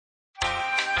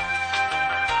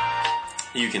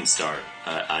You can start.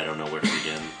 I don't know where to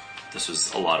begin. This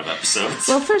was a lot of episodes.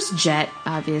 Well, first Jet,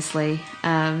 obviously,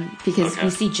 because we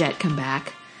see Jet come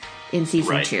back in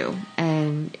season 2,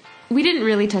 and we didn't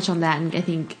really touch on that. And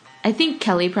I think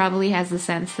Kelly probably has the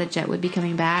sense that Jet would be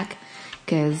coming back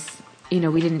because we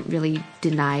didn't really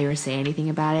deny or say anything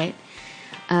about it.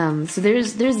 So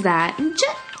there's that, and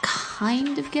Jet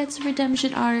kind of gets a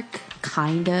redemption arc,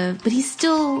 but he's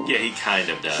still he kind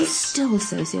of does. He's still a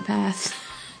sociopath.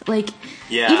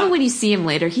 Even when you see him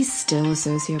later, he's still a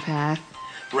sociopath.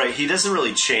 Right, he doesn't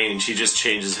really change. He just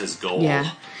changes his goal.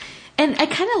 Yeah. And I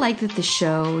kind of like that the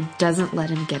show doesn't let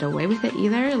him get away with it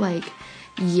either.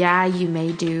 You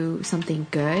may do something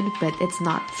good, but it's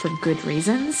not for good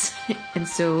reasons. And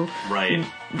so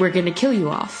we're going to kill you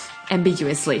off,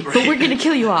 ambiguously. Right. But we're going to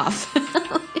kill you off.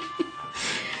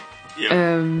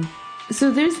 Yep.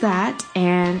 So there's that.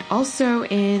 And also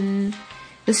in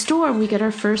The Storm, we get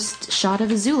our first shot of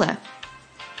Azula.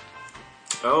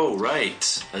 Oh, right.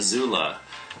 Azula.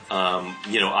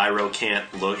 Iroh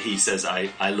can't look. He says,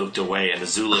 I looked away, and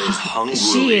Azula is hungrily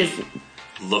she is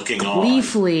looking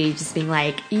gleefully just being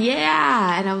like,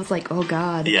 yeah. And I was like, oh,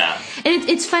 God. Yeah. And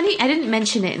it's funny. I didn't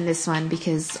mention it in this one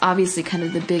because obviously kind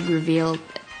of the big reveal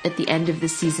at the end of the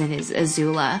season is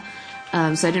Azula.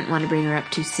 So I didn't want to bring her up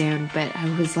too soon, but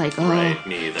I was like,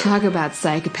 me either. Talk about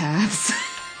psychopaths.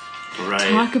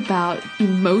 Right. Talk about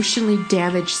emotionally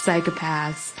damaged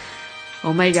psychopaths.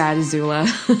 Oh my God, Azula.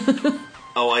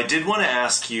 I did want to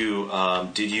ask you,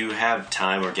 did you have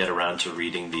time or get around to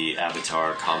reading the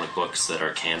Avatar comic books that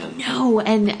are canon? No,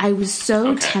 and I was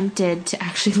so tempted to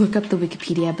actually look up the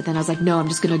Wikipedia, but then I was like, no, I'm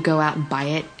just going to go out and buy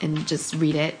it and just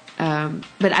read it.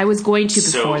 But I was going to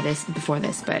before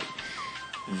this, but...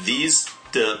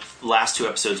 The last 2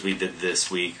 episodes we did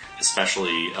this week,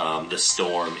 especially The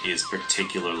Storm, is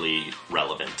particularly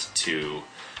relevant to...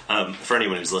 for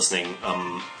anyone who's listening,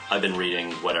 I've been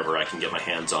reading whatever I can get my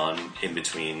hands on in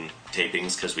between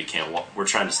tapings because we're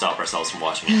trying to stop ourselves from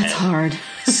watching ahead. It's hard.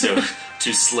 So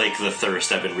to slake the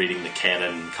thirst, I've been reading the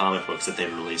canon comic books that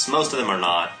they've released. Most of them are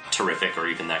not terrific or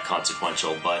even that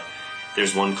consequential, but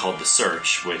there's one called The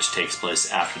Search, which takes place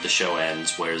after the show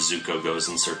ends, where Zuko goes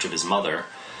in search of his mother.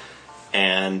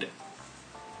 And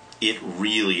it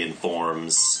really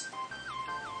informs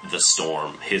The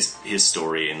Storm, his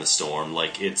story in The Storm.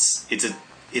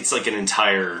 It's like an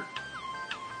entire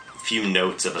few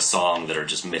notes of a song that are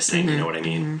just missing. You know what I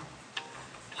mean?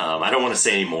 Mm-hmm. I don't want to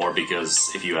say any more because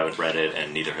if you haven't read it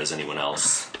and neither has anyone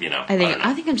else,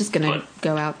 I think I'm just gonna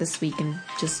go out this week and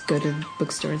just go to the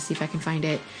bookstore and see if I can find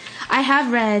it. I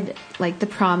have read The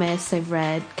Promise. I've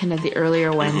read kind of the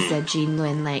earlier ones that Jean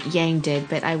Lin Yang did,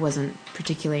 but I wasn't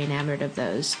particularly enamored of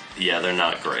those. Yeah, they're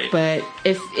not great. But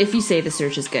if you say The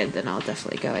Search is good, then I'll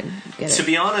definitely go and get it. To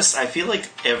be honest, I feel like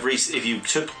if you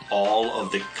took all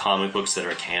of the comic books that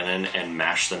are canon and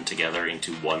mashed them together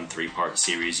into one 3-part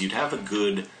series, you'd have a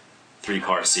good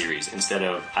 3-part series instead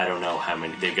of, I don't know how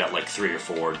many, they've got 3 or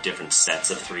 4 different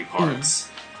sets of 3 parts,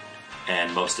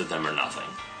 and most of them are nothing.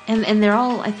 And they're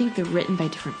all, I think they're written by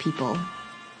different people.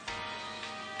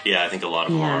 Yeah, I think a lot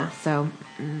of them are. So,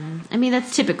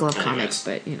 that's typical of comics,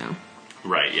 but,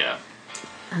 Right, yeah.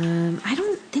 I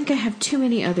don't think I have too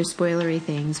many other spoilery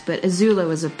things, but Azula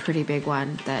was a pretty big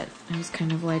one that I was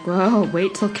kind of like, whoa,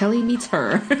 wait till Kelly meets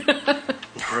her.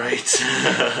 Right.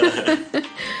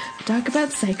 Talk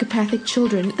about psychopathic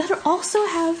children that also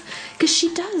have...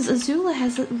 Because Azula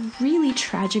has a really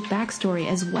tragic backstory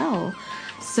as well.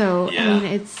 So, yeah.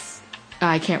 It's...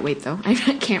 I can't wait, though. I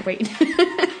can't wait.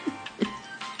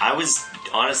 I was...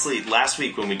 Honestly, last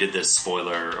week when we did this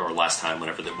spoiler, or last time,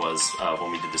 whenever it was,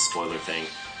 when we did this spoiler thing,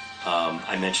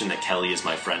 I mentioned that Kelly is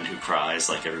my friend who cries,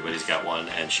 everybody's got one,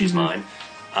 and she's mine.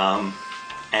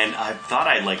 And I thought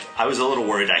I was a little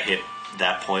worried I hit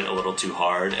that point a little too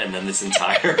hard, and then this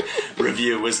entire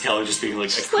review was Kelly just being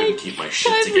like, I couldn't keep my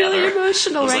shit together. I'm really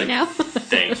emotional right now.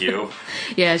 Thank you.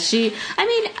 Yeah,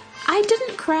 I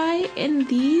didn't cry in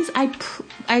these. I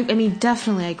mean,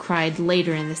 definitely I cried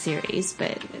later in the series,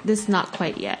 but this not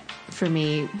quite yet for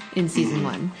me in season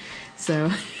 1.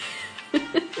 So,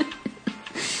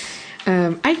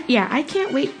 I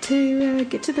can't wait to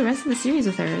get to the rest of the series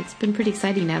with her. It's been pretty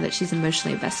exciting now that she's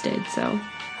emotionally invested, so.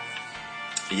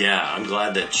 Yeah, I'm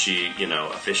glad that she,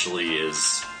 officially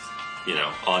is,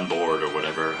 on board or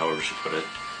whatever, however she put it.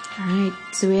 All right.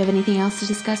 So we have anything else to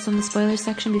discuss on the spoiler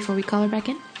section before we call her back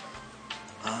in?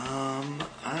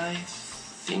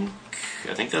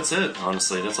 I think that's it,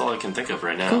 honestly. That's all I can think of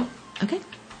right now. Cool. Okay.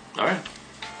 All right.